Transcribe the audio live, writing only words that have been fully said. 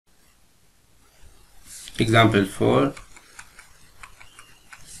Example 4,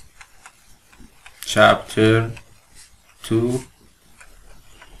 Chapter 2,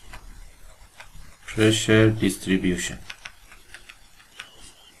 Pressure distribution.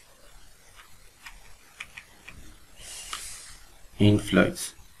 In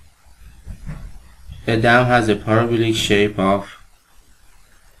fluids, a dam has a parabolic shape of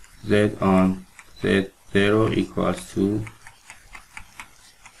Z on Z0 equals to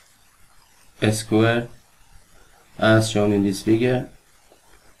a square as shown in this figure.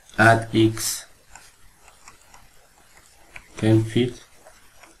 At x 10 feet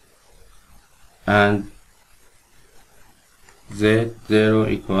and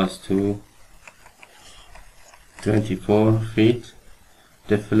Z0 equals to 24 feet.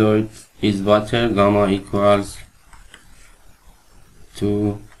 The fluid is water. Gamma equals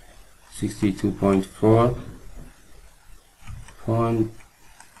to 62.4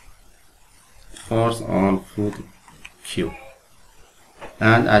 force on foot cube,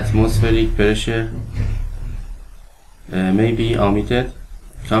 and atmospheric pressure may be omitted.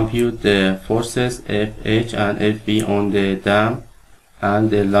 Compute the forces Fh and Fv on the dam and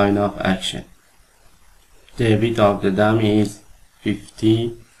the line of action. The width of the dam is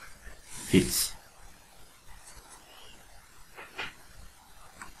 50 feet.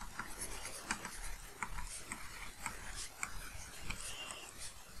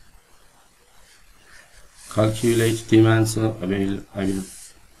 Calculate demand. So I will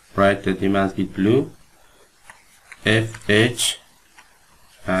write the demand with blue. Fh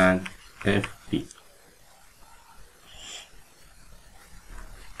and Fv.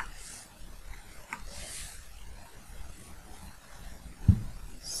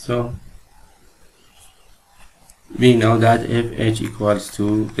 So we know that Fh equals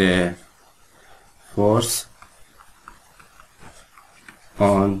to the force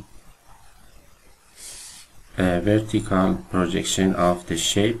on a vertical projection of the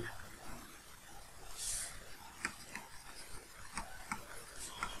shape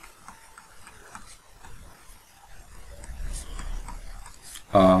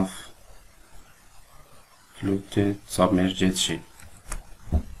of fluid submerged shape.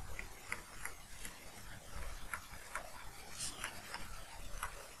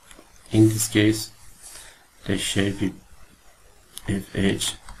 In this case, the shape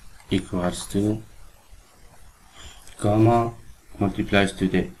Fh equals to gamma multiplies to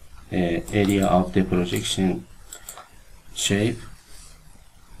the area of the projection shape,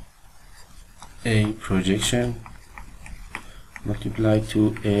 A projection, multiplied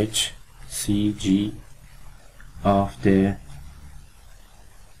to HCG of the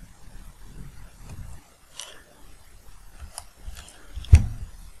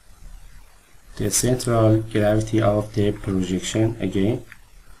central gravity of the projection again.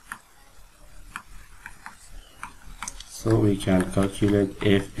 So we can calculate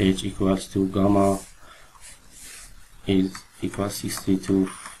Fh equals to gamma is equals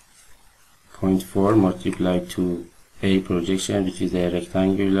 62.4 multiplied to A projection, which is a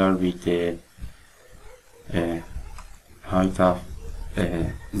rectangular with a height of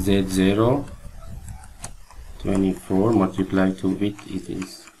Z0, 24 multiplied to width, it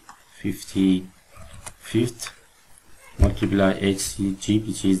is 50 feet, multiply HCG,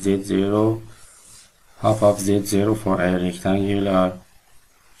 which is Z0, half of Z0 for a rectangular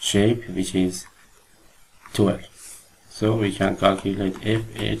shape, which is 12. So we can calculate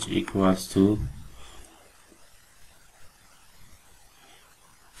Fh equals to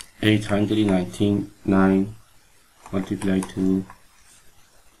 899 multiplied to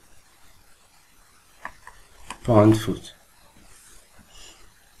pound-foot.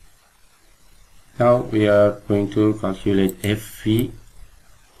 Now we are going to calculate Fv.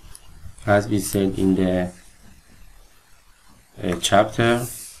 As we said in the chapter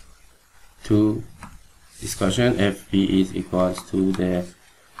 2 discussion, Fv is equals to the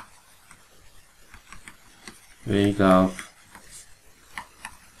weight of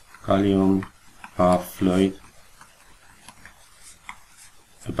volume of fluid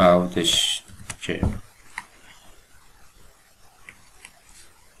about the shape.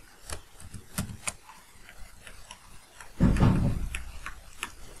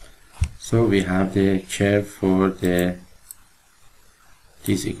 So we have the curve for this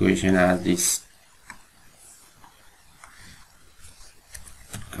equation as this.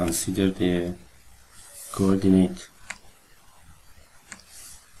 Consider the coordinate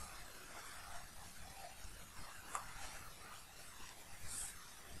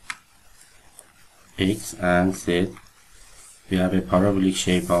x and z. We have a parabolic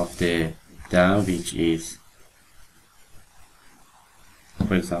shape of the dam, which is,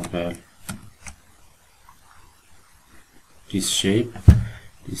 for example, this shape.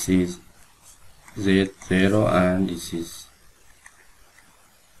 This is Z0 and this is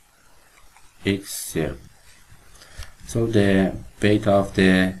X0. So the weight of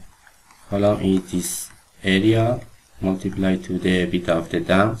the column is this area multiplied to the width of the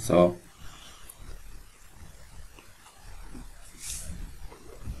dam. So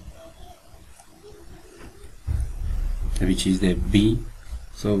which is the B.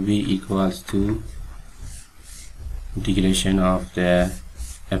 So B equals to integration of a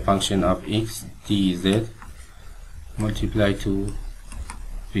function of x dz multiplied to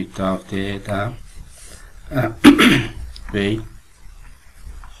width of the dam weight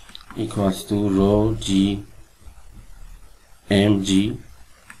equals to rho g mg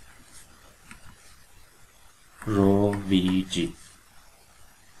rho vg.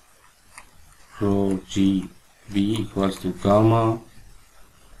 Rho g v equals to gamma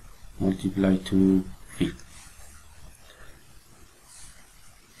multiplied to v.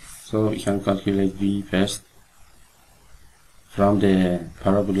 So we can calculate v first. From the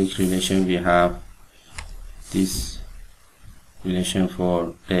parabolic relation we have this relation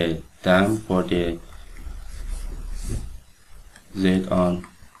for the dam for the z on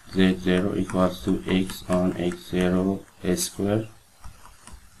z0 equals to x on x0 square.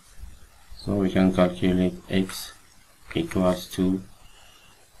 So we can calculate x equals to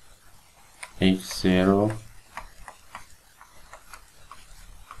x0.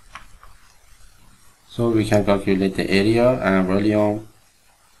 So we can calculate the area and volume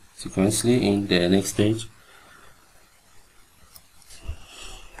sequentially in the next page.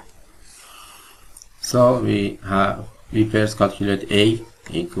 So we first calculate a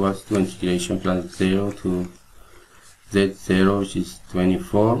equals to integration plus 0 to z0, which is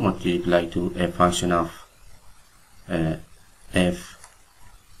 24, multiplied to a function of f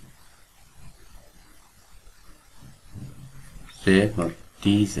z or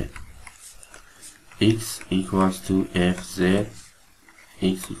dz. X equals to fz,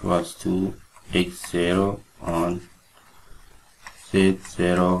 x equals to x0 on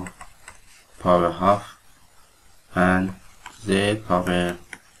z0 power half and z power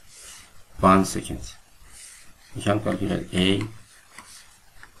 1 second. We can calculate a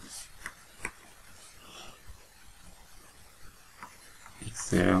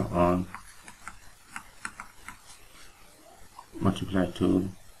x0 on multiply to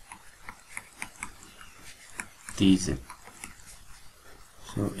dz.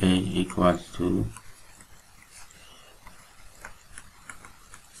 So a equals to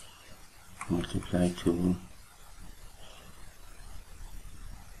multiply to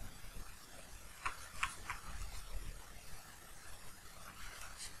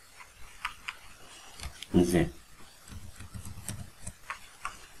z.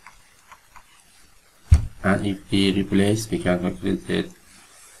 And if we replace, we can calculate that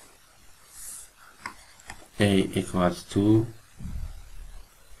a equals to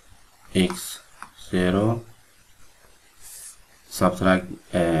x0 subtract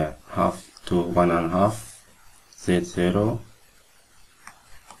half to 1.5 z0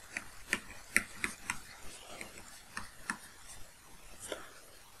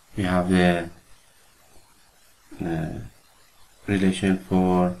 we have the relation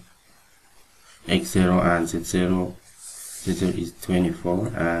for x0 and z0. z0 is 24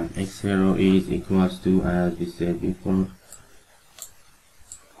 and x0 is equals to, as we said before,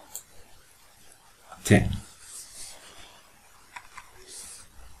 10.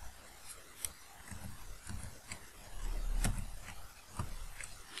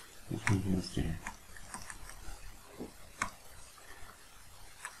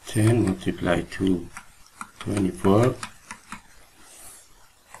 Ten multiplied to 24,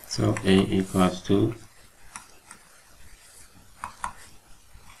 so a equals to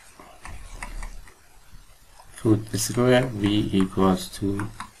foot square, v equals to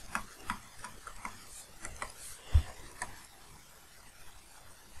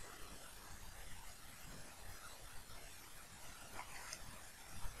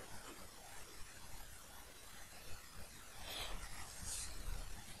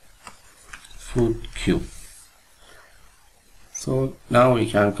foot cube. So now we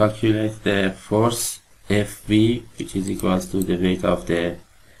can calculate the force Fv, which is equals to the weight of the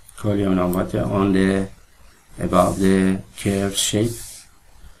column of water on the above the curved shape.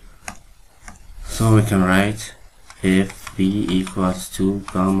 So we can write Fv equals to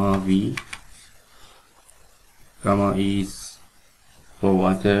gamma v. Gamma is for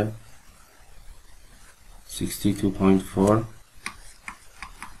water 62.4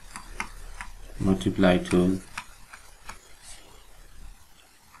 multiplied to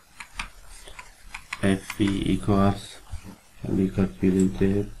Fv equals can be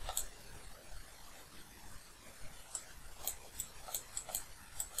calculated.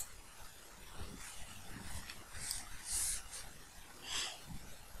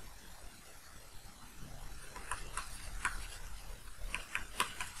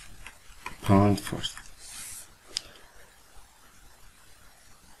 Point first.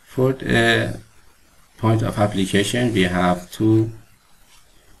 For the point of application, we have two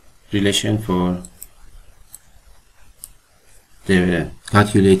relations for the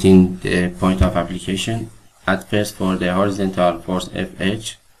calculating the point of application. At first, for the horizontal force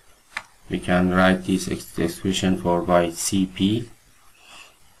Fh, we can write this expression for YCP.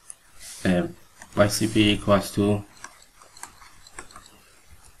 YCP equals to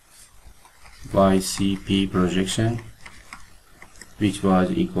YCP projection, which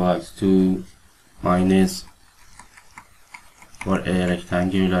was equals to minus for a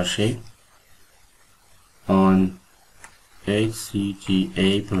rectangular shape on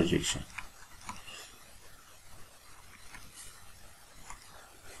HCGA projection.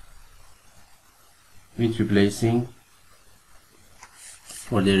 With replacing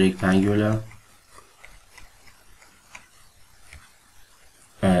for the rectangular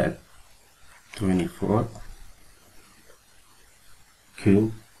 24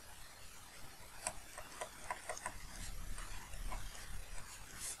 cube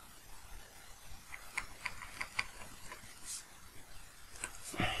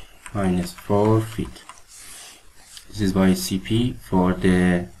minus 4 feet. This is by CP for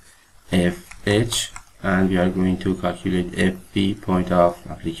the FH, and we are going to calculate FB, point of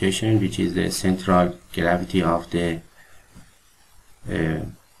application, which is the central gravity of the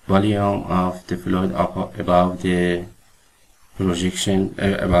volume of the fluid above the projection,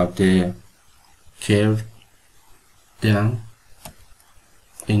 about the curve down.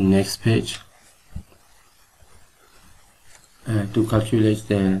 In next page, to calculate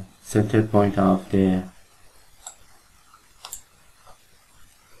the center point of the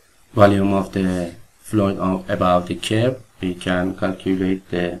volume of the fluid above the curve, we can calculate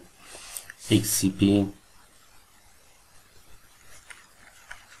the XCP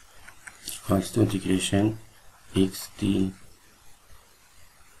equals to integration XD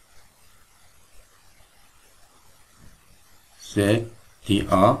Z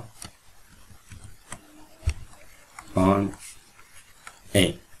dr on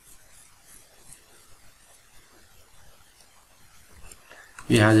A.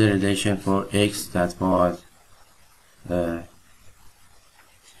 We had a relation for X that was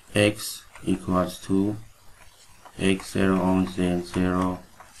X equals to X0 on Z0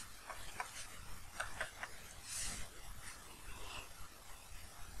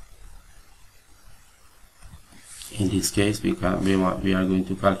 in this case. We are going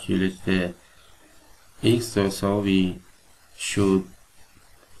to calculate the X, so we should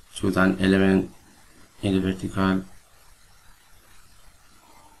choose an element in the vertical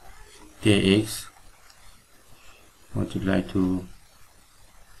dx multiply to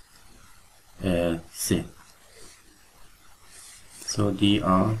c. So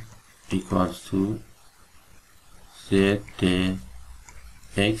dr equals to z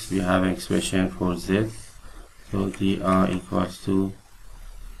dx. We have an expression for z, so dr equals to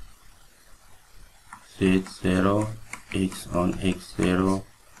z0 x on x0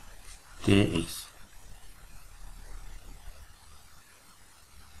 dx.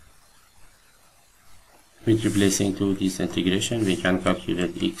 With replacing to this integration, we can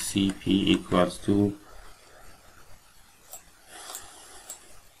calculate xcp equals to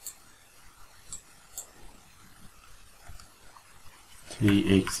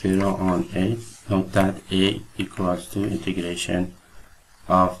x0 on a. Note that a equals to integration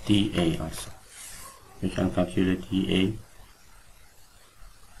of dA also. We can calculate dA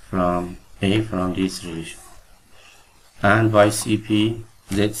from this relation. And ycp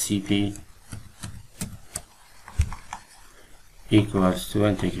zcp equals to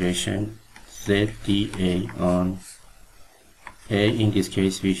integration zda on a. In this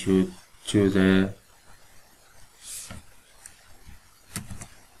case, we should choose a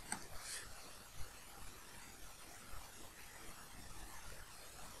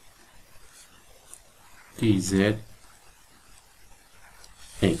dz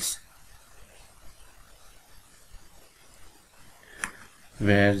x,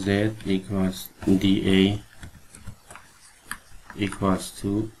 where z equals dA equals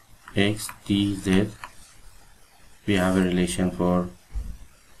to x dz. We have a relation for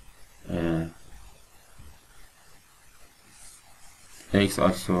x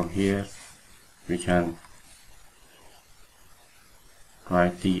also here. We can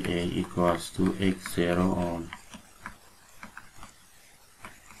write dA equals to x0 on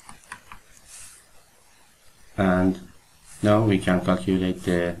and now we can calculate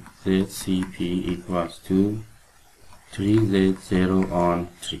the ZCP equals to 3Z0 on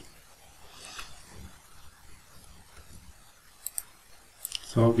 3.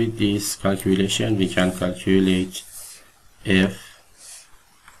 So with this calculation we can calculate F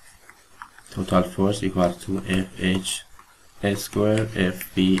total force equals to FH square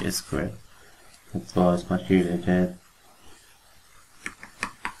FB square. It was calculated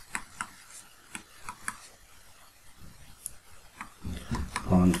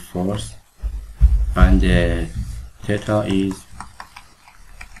on force, and the theta is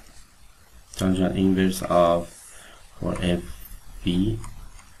tangent inverse of for FB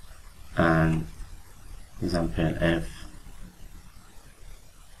and example F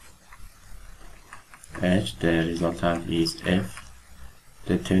H. The resultant is F.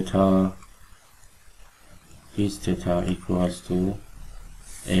 The theta is theta equals to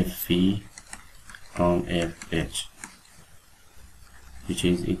FV on FH, which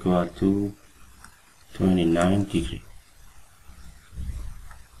is equal to 29 degrees.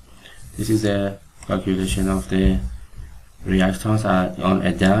 This is a calculation of the reactance on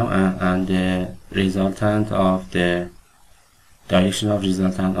a dam and the resultant of the direction of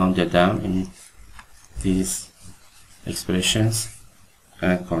resultant on the dam in these expressions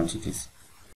and quantities.